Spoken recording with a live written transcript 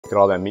Look at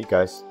all that meat,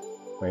 guys.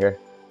 Right here.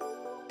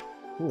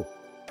 Ooh,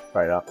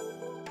 fry it up.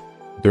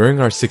 During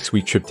our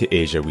 6-week trip to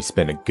Asia, we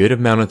spent a good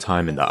amount of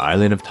time in the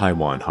island of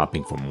Taiwan,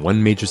 hopping from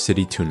one major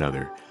city to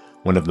another.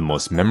 One of the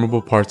most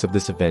memorable parts of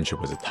this adventure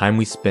was the time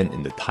we spent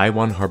in the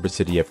Taiwan harbor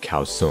city of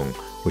Kaohsiung,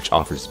 which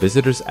offers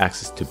visitors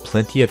access to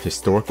plenty of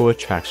historical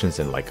attractions,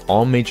 and like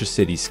all major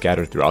cities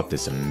scattered throughout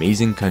this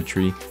amazing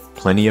country,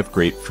 plenty of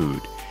great food.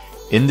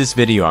 In this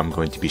video, I'm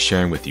going to be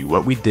sharing with you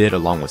what we did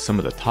along with some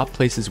of the top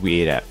places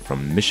we ate at,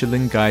 from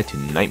Michelin Guide to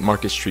night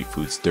market street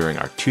foods during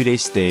our 2-day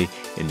stay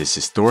in this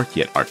historic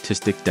yet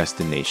artistic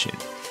destination.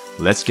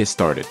 Let's get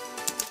started.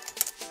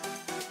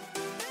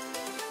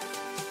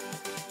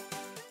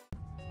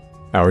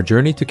 Our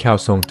journey to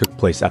Kaohsiung took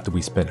place after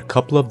we spent a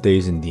couple of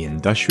days in the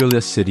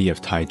industrialist city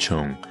of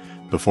Taichung.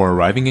 Before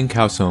arriving in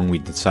Kaohsiung, we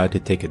decided to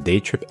take a day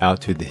trip out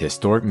to the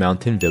historic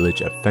mountain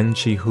village of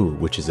Fengqihu,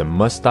 which is a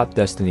must-stop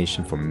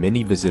destination for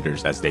many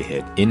visitors as they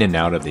head in and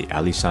out of the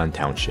Alishan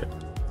township.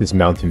 This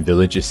mountain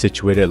village is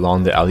situated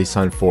along the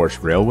Alishan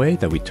Forrest Railway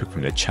that we took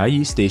from the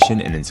Chiayi station,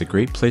 and it's a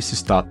great place to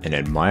stop and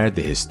admire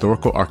the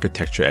historical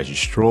architecture as you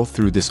stroll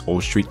through this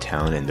old street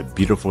town and the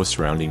beautiful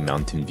surrounding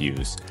mountain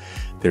views.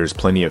 There is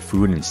plenty of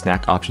food and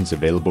snack options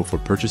available for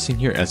purchasing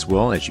here as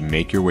well as you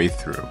make your way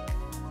through.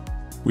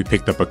 We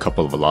picked up a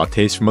couple of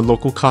lattes from a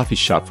local coffee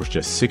shop for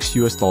just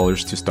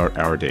 $6 to start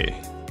our day.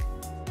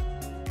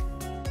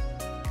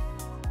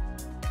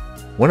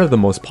 One of the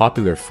most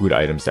popular food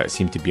items that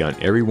seemed to be on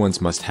everyone's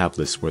must-have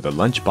list were the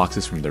lunch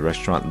boxes from the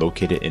restaurant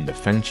located in the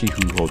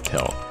Fengqihu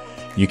Hotel.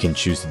 You can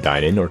choose to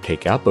dine in or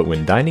take out, but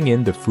when dining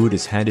in, the food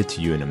is handed to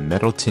you in a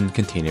metal tin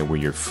container where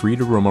you're free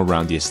to roam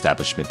around the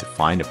establishment to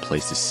find a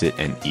place to sit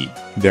and eat.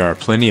 There are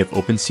plenty of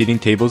open seating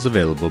tables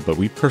available, but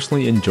we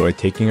personally enjoy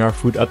taking our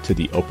food up to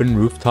the open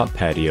rooftop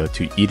patio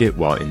to eat it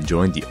while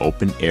enjoying the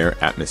open air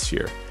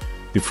atmosphere.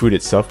 The food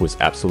itself was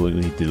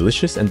absolutely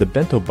delicious, and the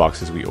bento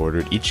boxes we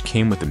ordered each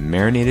came with a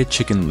marinated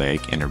chicken leg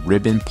and a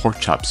ribbon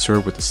pork chop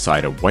served with a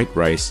side of white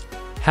rice,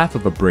 half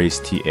of a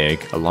braised tea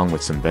egg, along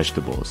with some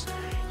vegetables.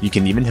 You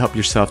can even help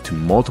yourself to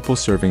multiple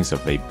servings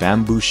of a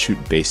bamboo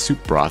shoot-based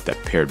soup broth that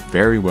paired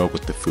very well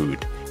with the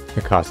food.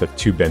 The cost of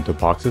 2 bento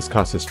boxes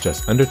cost us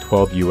just under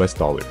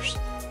 $12.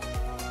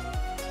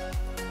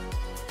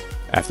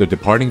 After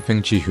departing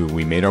Fengqihu,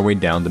 we made our way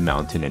down the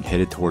mountain and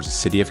headed towards the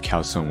city of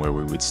Kaohsiung, where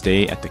we would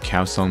stay at the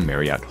Kaohsiung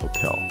Marriott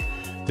Hotel.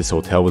 This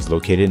hotel was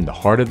located in the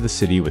heart of the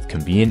city with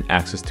convenient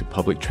access to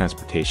public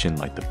transportation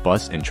like the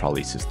bus and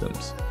trolley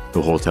systems.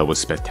 The hotel was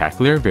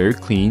spectacular, very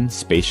clean,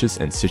 spacious,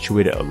 and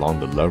situated along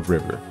the Love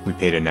River. We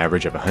paid an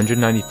average of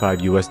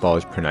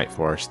 $195 per night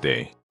for our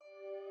stay.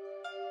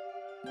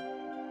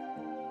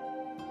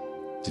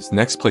 This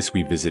next place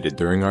we visited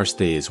during our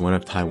stay is one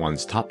of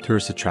Taiwan's top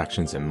tourist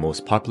attractions and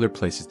most popular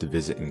places to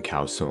visit in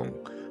Kaohsiung.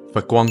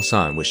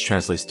 Fengqihu, which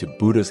translates to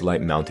Buddha's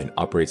Light Mountain,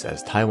 operates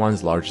as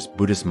Taiwan's largest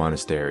Buddhist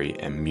monastery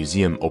and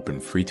museum open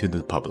free to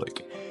the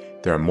public.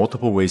 There are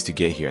multiple ways to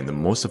get here, and the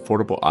most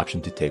affordable option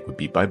to take would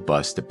be by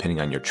bus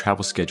depending on your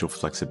travel schedule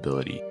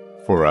flexibility.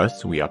 For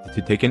us, we opted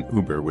to take an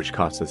Uber, which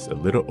cost us a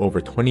little over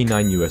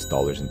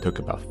 $29 and took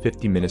about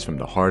 50 minutes from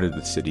the heart of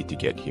the city to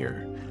get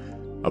here.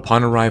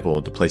 Upon arrival,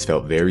 the place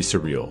felt very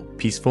surreal,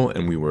 peaceful,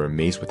 and we were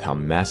amazed with how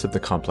massive the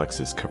complex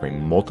is, covering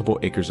multiple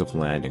acres of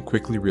land, and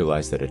quickly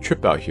realized that a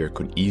trip out here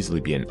could easily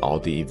be an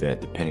all-day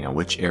event depending on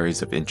which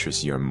areas of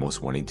interest you are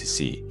most wanting to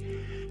see.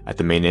 At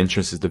the main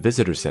entrance is the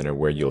visitor center,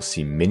 where you'll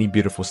see many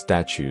beautiful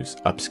statues,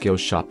 upscale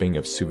shopping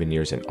of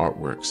souvenirs and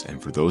artworks,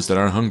 and for those that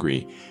are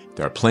hungry,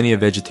 there are plenty of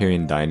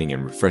vegetarian dining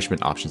and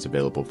refreshment options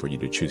available for you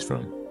to choose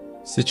from.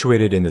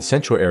 Situated in the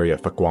central area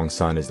of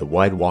Fengqihu is the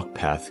wide walk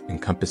path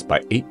encompassed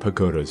by 8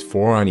 pagodas,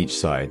 4 on each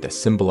side, that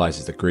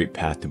symbolizes the great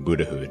path to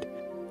Buddhahood.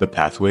 The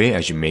pathway,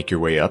 as you make your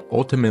way up,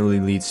 ultimately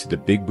leads to the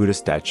big Buddha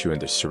statue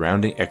and the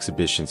surrounding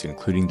exhibitions,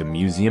 including the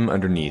museum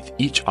underneath,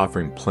 each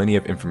offering plenty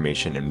of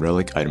information and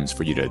relic items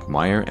for you to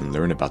admire and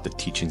learn about the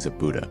teachings of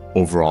Buddha.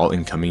 Overall,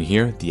 in coming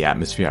here, the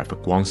atmosphere at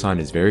Fengqihu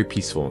is very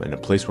peaceful and a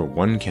place where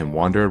one can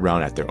wander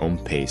around at their own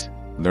pace,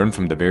 learn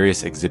from the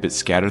various exhibits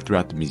scattered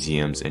throughout the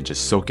museums, and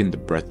just soak in the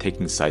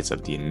breathtaking sights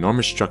of the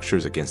enormous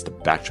structures against the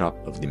backdrop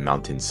of the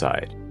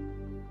mountainside.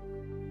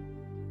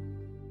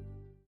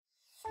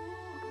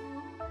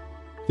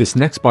 This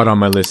next spot on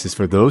my list is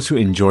for those who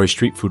enjoy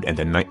street food and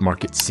the night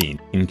market scene.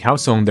 In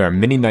Kaohsiung, there are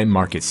many night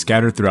markets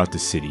scattered throughout the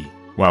city.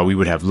 While we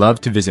would have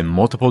loved to visit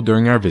multiple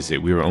during our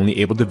visit, we were only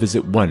able to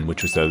visit one,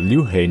 which was the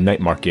Liuhe Night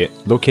Market,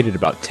 located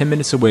about 10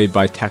 minutes away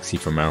by taxi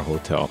from our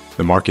hotel.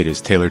 The market is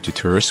tailored to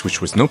tourists,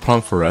 which was no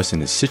problem for us,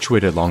 and is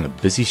situated along a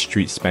busy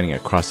street spanning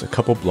across a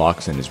couple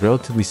blocks and is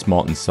relatively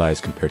small in size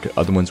compared to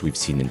other ones we've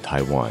seen in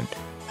Taiwan.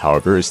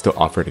 However, it still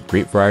offered a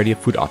great variety of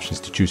food options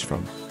to choose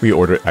from. We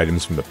ordered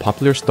items from the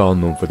popular stall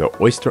known for the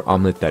oyster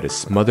omelet that is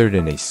smothered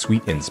in a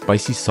sweet and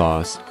spicy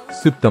sauce,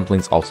 soup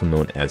dumplings also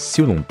known as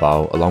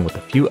xiulongbao, along with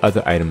a few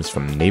other items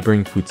from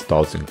neighboring food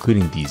stalls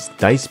including these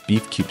diced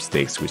beef cube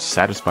steaks which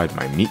satisfied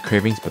my meat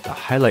cravings, but the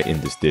highlight in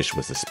this dish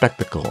was the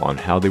spectacle on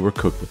how they were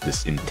cooked with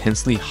this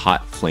intensely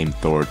hot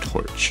flamethrower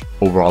torch.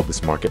 Overall,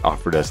 this market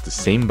offered us the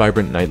same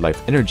vibrant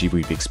nightlife energy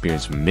we've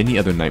experienced from many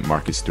other night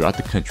markets throughout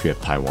the country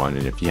of Taiwan,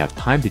 and if you have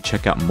time to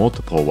check out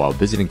multiple while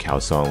visiting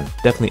Kaohsiung,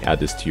 definitely add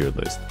this to your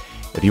list.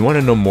 If you want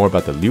to know more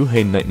about the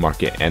Liuhe night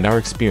market and our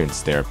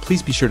experience there,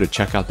 please be sure to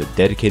check out the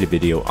dedicated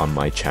video on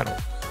my channel.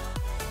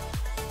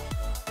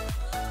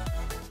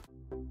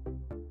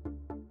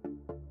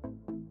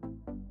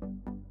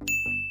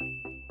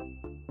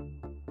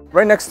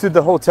 Right next to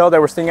the hotel that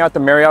we're staying at,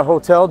 the Marriott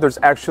Hotel, there's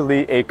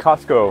actually a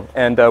Costco.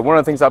 And one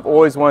of the things I've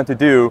always wanted to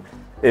do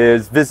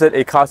is visit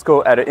a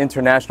Costco at an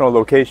international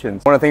location.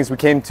 One of the things we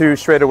came to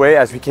straight away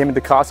as we came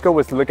into Costco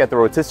was to look at the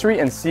rotisserie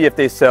and see if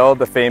they sell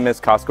the famous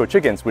Costco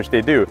chickens, which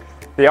they do.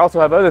 They also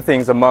have other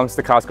things amongst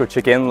the Costco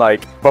chicken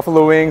like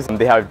buffalo wings, and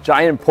they have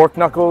giant pork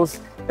knuckles,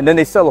 and then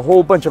they sell a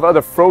whole bunch of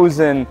other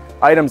frozen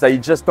items that you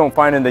just don't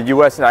find in the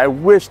US, and I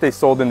wish they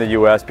sold in the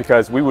US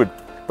because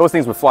those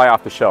things would fly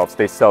off the shelves.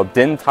 They sell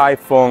Din Tai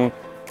Fung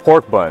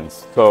pork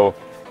buns. So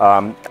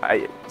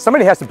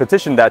somebody has to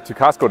petition that to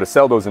Costco to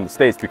sell those in the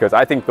States because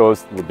I think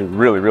those would do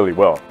really, really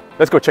well.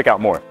 Let's go check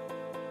out more.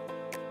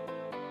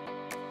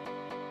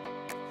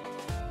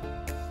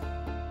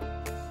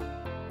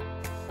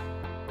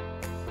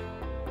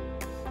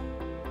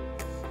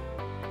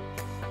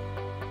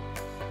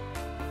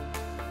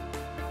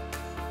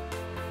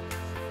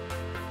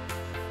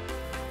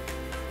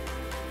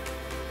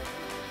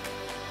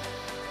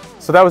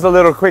 So that was a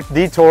little quick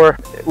detour.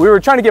 We were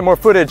trying to get more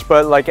footage,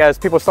 but like as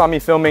people saw me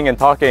filming and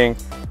talking,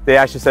 they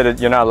actually said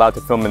you're not allowed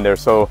to film in there.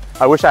 So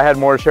I wish I had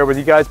more to share with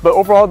you guys. But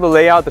overall, the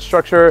layout, the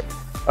structure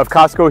of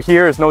Costco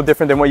here is no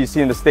different than what you see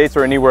in the States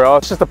or anywhere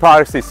else. It's just the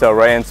products they sell,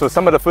 right? And so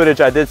some of the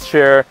footage I did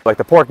share, like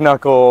the pork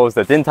knuckles,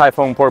 the Din Tai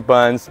Fung pork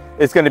buns,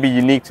 it's going to be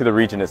unique to the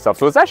region itself.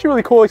 So it's actually a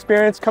really cool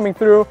experience coming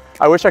through.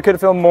 I wish I could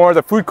have filmed more.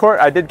 The food court,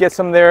 I did get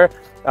some there.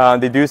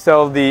 They do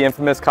sell the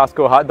infamous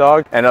Costco hot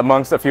dog and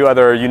amongst a few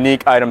other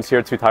unique items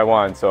here to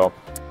Taiwan. So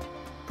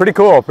pretty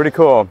cool, pretty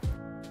cool.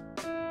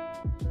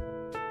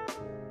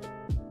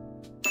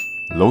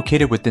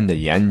 Located within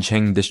the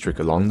Yancheng district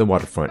along the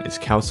waterfront is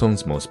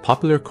Kaohsiung's most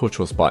popular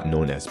cultural spot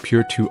known as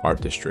Pier 2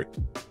 Art District.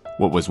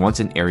 What was once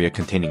an area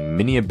containing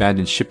many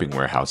abandoned shipping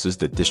warehouses,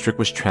 the district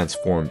was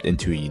transformed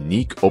into a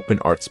unique open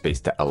art space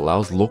that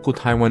allows local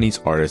Taiwanese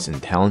artists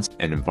and talents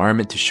an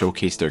environment to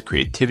showcase their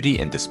creativity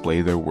and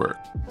display their work.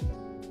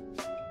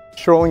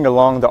 Strolling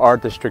along the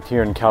art district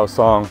here in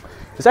Kaohsiung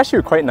is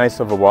actually quite nice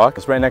of a walk.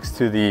 It's right next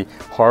to the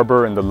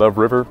harbor and the Love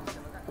River.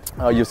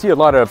 You'll see a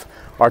lot of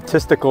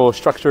artistical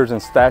structures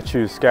and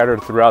statues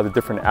scattered throughout the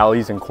different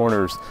alleys and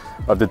corners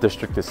of the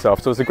district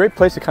itself. So it's a great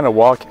place to kind of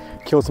walk,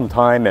 kill some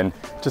time, and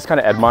just kind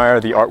of admire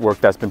the artwork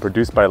that's been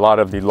produced by a lot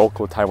of the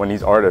local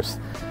Taiwanese artists.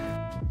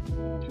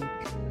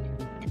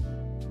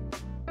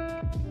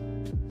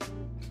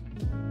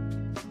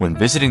 When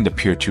visiting the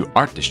Pier 2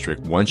 Art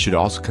District, one should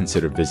also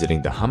consider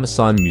visiting the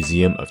Hamasan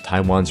Museum of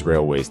Taiwan's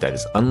Railways that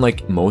is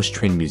unlike most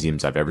train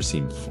museums I've ever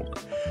seen before.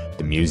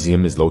 The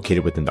museum is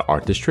located within the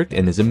art district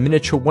and is a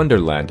miniature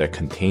wonderland that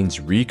contains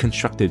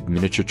reconstructed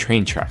miniature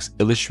train tracks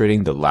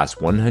illustrating the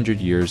last 100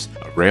 years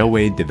of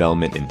railway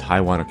development in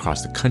Taiwan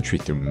across the country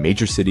through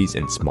major cities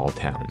and small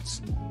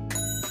towns.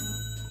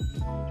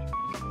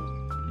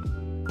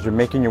 As you're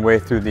making your way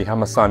through the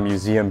Hamasan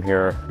Museum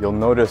here, you'll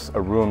notice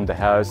a room that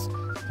has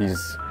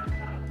these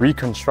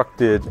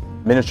reconstructed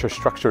miniature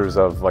structures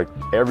of like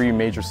every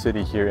major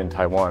city here in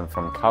Taiwan,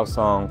 from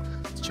Kaohsiung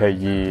to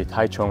Chiayi,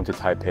 Taichung to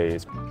Taipei.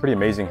 It's pretty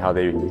amazing how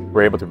they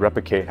were able to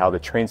replicate how the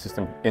train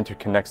system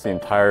interconnects the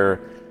entire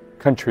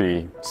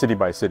country, city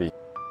by city.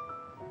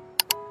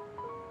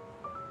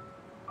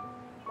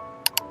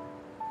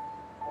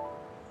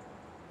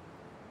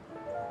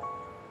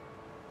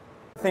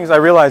 Things I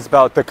realized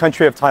about the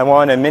country of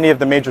Taiwan and many of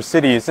the major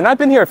cities, and I've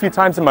been here a few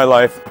times in my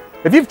life.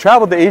 If you've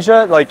traveled to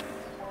Asia, like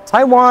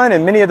Taiwan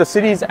and many of the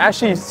cities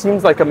actually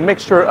seems like a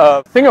mixture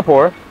of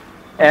Singapore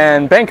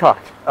and Bangkok.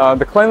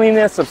 The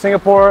cleanliness of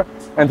Singapore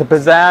and the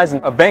pizzazz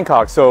of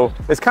Bangkok. So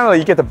it's kind of like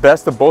you get the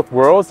best of both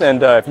worlds.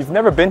 And if you've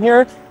never been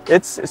here,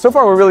 so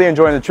far we're really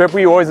enjoying the trip.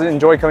 We always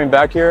enjoy coming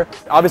back here.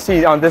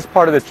 Obviously on this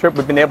part of the trip,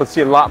 we've been able to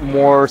see a lot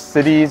more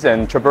cities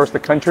and traverse the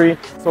country.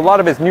 So a lot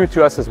of it's new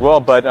to us as well,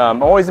 but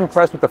I'm always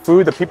impressed with the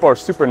food. The people are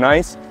super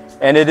nice.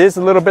 And it is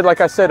a little bit,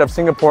 like I said, of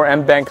Singapore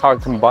and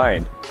Bangkok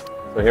combined.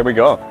 So here we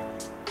go.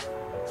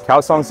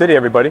 Kaohsiung City,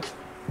 everybody.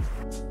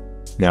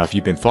 Now, if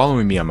you've been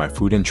following me on my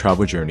food and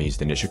travel journeys,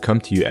 then it should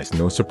come to you as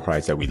no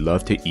surprise that we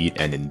love to eat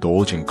and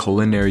indulge in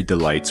culinary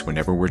delights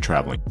whenever we're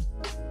traveling.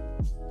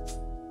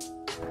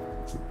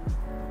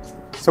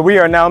 So we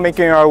are now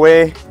making our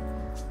way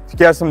to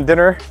get some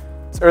dinner.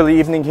 It's early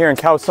evening here in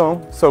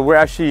Kaohsiung, so we're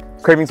actually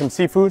craving some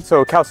seafood.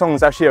 So Kaohsiung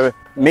is actually a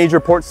major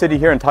port city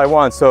here in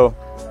Taiwan, so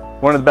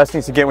one of the best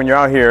things to get when you're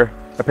out here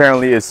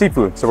apparently is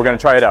seafood. So we're going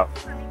to try it out.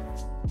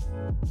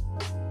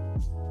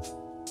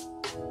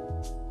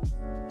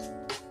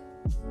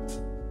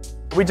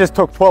 We just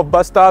took 12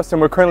 bus stops and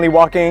we're currently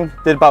walking,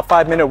 did about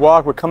 5-minute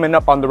walk. We're coming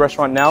up on the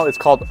restaurant now. It's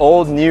called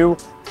Old New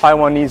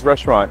Taiwanese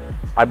Restaurant.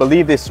 I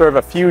believe they serve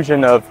a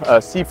fusion of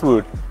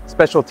seafood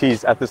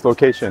specialties at this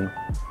location.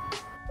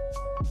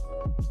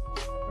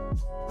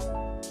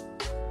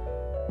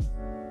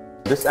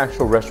 This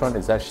actual restaurant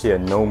is actually a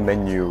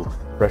no-menu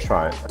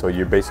restaurant. So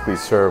you basically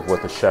serve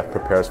what the chef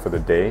prepares for the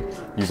day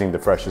using the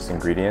freshest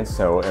ingredients.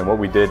 And what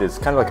we did is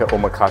kind of like an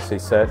omakase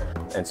set.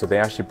 And so they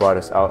actually brought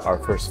us out our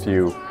first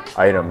few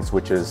items,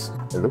 which is,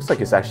 it looks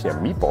like it's actually a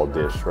meatball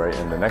dish, right?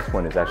 And the next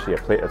one is actually a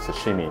plate of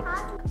sashimi.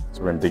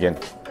 So we're gonna dig in.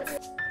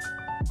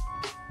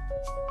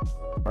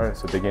 All right,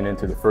 so digging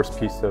into the first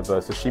piece of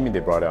sashimi they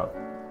brought out.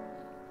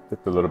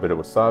 Dipped a little bit of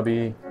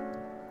wasabi,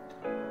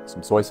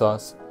 some soy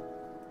sauce.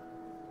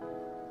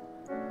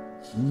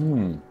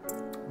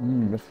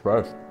 It's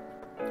fresh.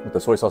 With the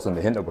soy sauce and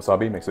the hint of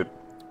wasabi makes it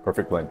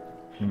perfect blend.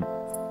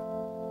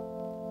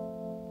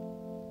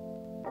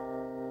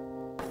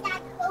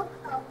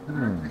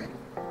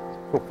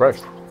 So fresh.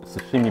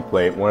 Sashimi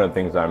plate, one of the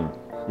things I'm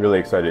really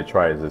excited to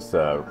try is this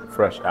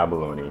fresh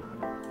abalone.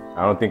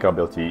 I don't think I'll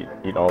be able to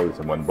eat all of this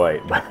in one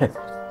bite, but it's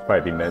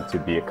probably meant to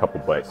be a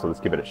couple bites, so let's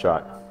give it a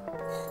shot.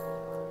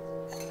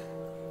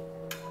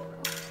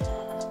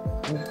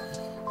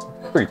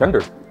 Pretty tender.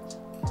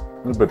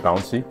 A little bit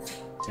bouncy.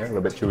 Yeah, a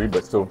little bit chewy,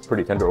 but still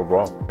pretty tender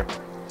overall.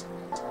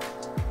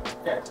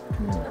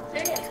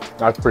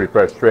 That's pretty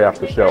fresh, straight off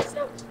the shelf.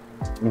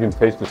 You can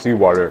taste the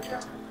seawater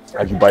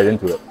as you bite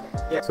into it.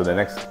 So the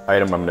next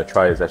item I'm going to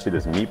try is actually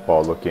this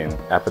meatball looking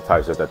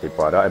appetizer that they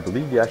brought out. I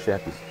believe you actually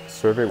have to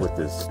serve it with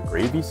this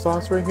gravy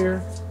sauce right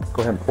here.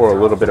 Go ahead and pour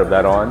a little bit of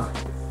that on.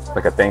 It's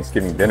like a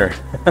Thanksgiving dinner.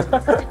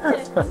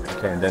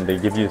 Okay, and then they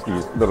give you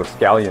these little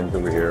scallions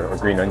over here, or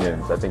green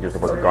onions. I think you're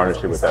supposed to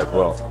garnish it with that as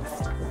well.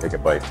 Take a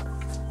bite.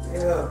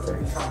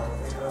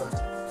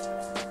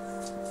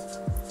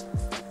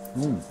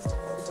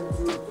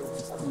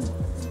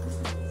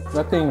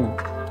 Nothing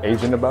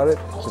Asian about it.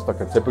 It's just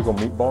like a typical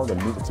meatball. The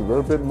meat is a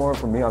little bit more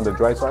for me on the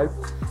dry side,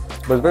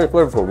 but it's very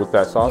flavorful with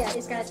that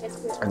sauce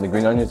and the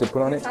green onions they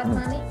put on it.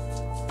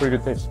 Pretty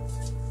good taste.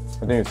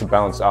 I think it's to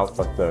balance out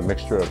like the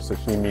mixture of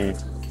sashimi,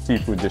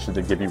 seafood dishes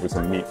they give you with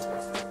some meat.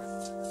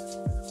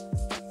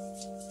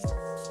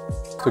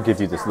 So give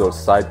you this little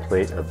side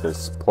plate of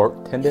this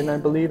pork tendon, I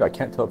believe. I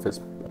can't tell if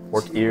it's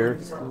pork ear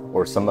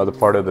or some other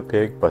part of the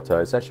pig, but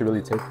it's actually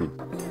really tasty.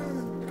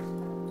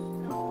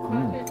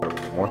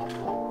 More.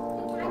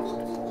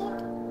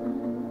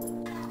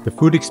 The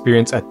food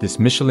experience at this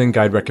Michelin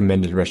Guide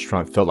recommended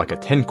restaurant felt like a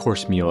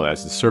 10-course meal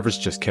as the servers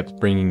just kept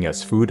bringing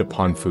us food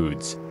upon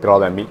foods. Look at all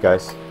that meat,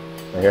 guys,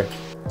 right here.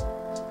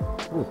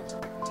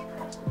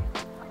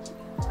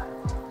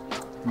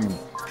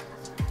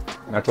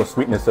 Natural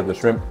sweetness of the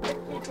shrimp.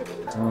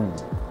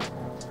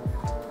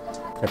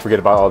 And forget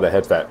about all the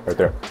head fat right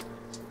there.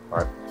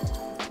 All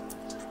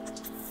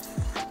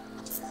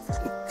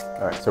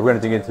right, so we're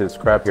gonna dig into this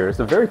crab here. It's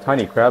a very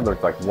tiny crab,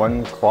 looks like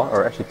 1 claw,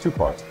 or actually 2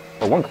 claws,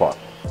 or 1 claw.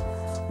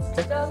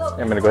 Okay,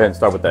 I'm gonna go ahead and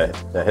start with the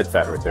head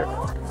fat right there.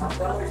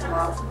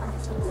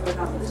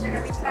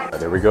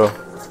 There we go,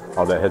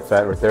 all that head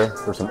fat right there.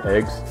 There's some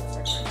eggs.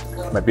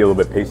 Might be a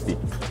little bit pasty.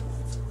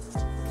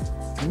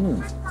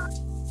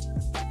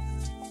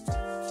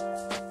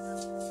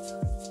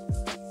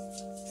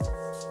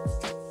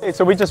 Hey,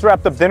 so we just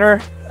wrapped up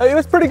dinner. It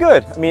was pretty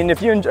good. I mean,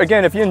 if you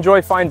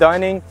enjoy fine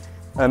dining,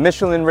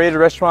 Michelin rated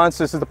restaurants,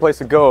 this is the place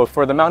to go.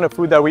 For the amount of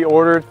food that we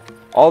ordered,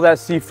 all that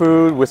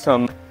seafood with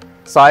some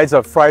sides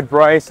of fried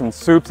rice and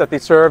soups that they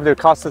served, it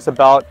cost us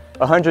about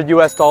 $100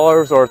 US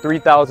or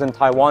 3,000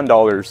 Taiwan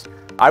dollars.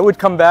 I would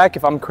come back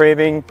if I'm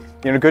craving,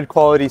 good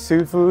quality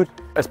seafood.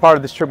 As part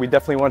of this trip, we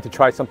definitely wanted to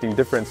try something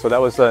different, so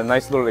that was a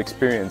nice little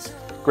experience.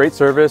 Great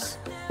service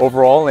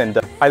overall, and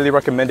highly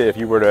recommend it if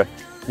you were to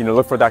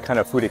look for that kind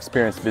of food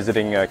experience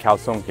visiting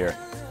Kaohsiung here.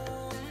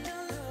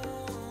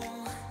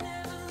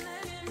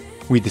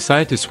 We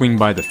decided to swing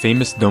by the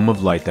famous Dome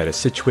of Light that is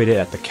situated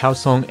at the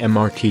Kaohsiung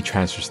MRT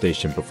transfer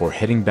station before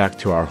heading back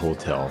to our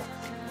hotel.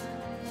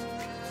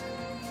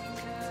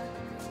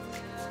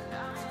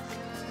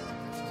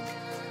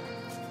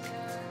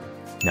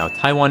 Now,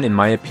 Taiwan, in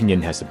my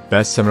opinion, has the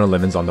best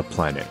 7-Elevens on the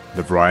planet.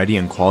 The variety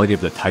and quality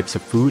of the types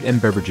of food and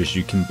beverages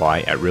you can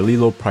buy at really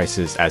low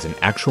prices as an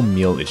actual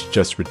meal is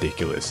just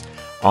ridiculous.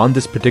 On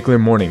this particular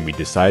morning, we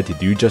decided to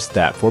do just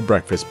that for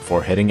breakfast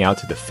before heading out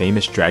to the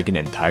famous Dragon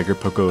and Tiger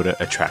Pagoda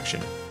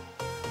attraction.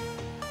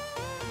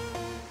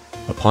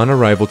 Upon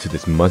arrival to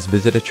this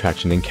must-visit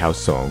attraction in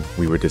Kaohsiung,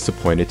 we were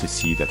disappointed to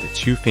see that the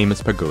 2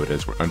 famous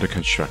pagodas were under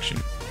construction.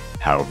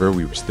 However,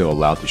 we were still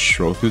allowed to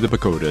stroll through the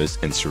pagodas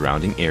and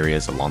surrounding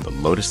areas along the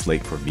Lotus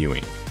Lake for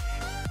viewing.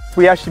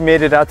 We actually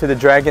made it out to the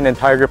Dragon and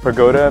Tiger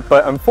Pagoda,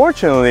 but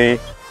unfortunately,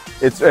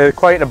 it's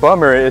quite a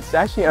bummer. It's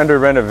actually under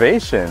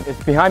renovation.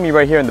 It's behind me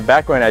right here in the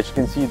background. As you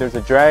can see, there's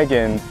a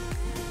dragon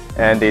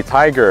and a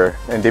tiger,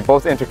 and they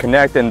both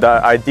interconnect. And the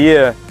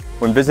idea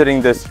when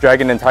visiting this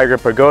Dragon and Tiger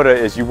Pagoda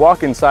is you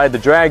walk inside the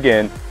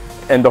dragon,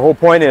 and the whole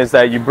point is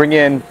that you bring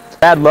in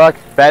bad luck,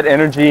 bad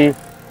energy,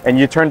 and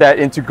you turn that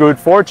into good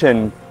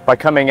fortune by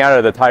coming out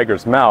of the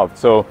tiger's mouth.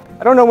 So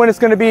I don't know when it's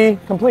going to be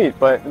complete,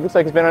 but it looks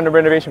like it's been under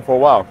renovation for a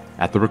while.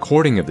 At the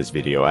recording of this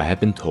video, I have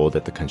been told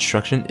that the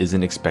construction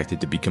isn't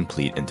expected to be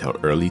complete until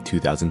early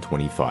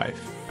 2025.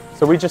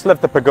 So we just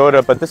left the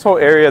pagoda, but this whole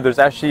area, there's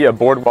actually a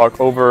boardwalk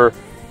over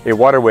a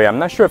waterway. I'm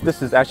not sure if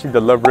this is actually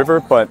the Love River,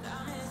 but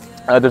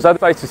there's other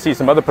sites to see,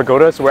 some other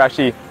pagodas, so we're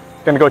actually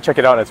going to go check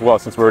it out as well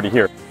since we're already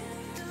here.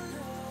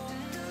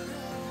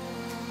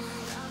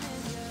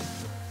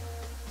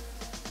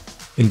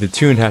 In the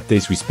 2.5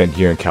 days we spent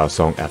here in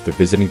Kaohsiung after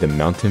visiting the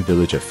mountain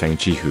village of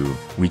Fengqihu,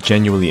 we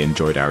genuinely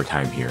enjoyed our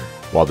time here.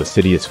 While the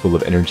city is full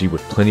of energy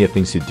with plenty of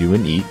things to do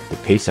and eat, the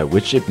pace at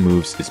which it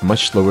moves is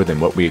much slower than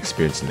what we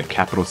experienced in the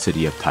capital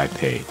city of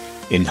Taipei.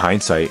 In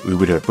hindsight, we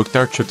would have booked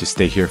our trip to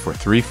stay here for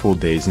 3 full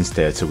days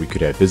instead so we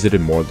could have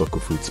visited more local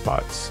food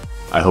spots.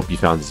 I hope you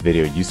found this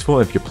video useful,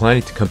 and if you're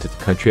planning to come to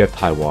the country of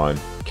Taiwan,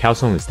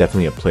 Kaohsiung is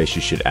definitely a place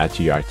you should add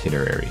to your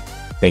itinerary.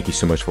 Thank you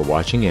so much for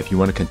watching, and if you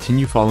want to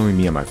continue following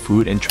me on my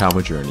food and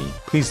travel journey,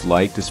 please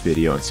like this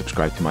video and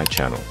subscribe to my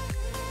channel.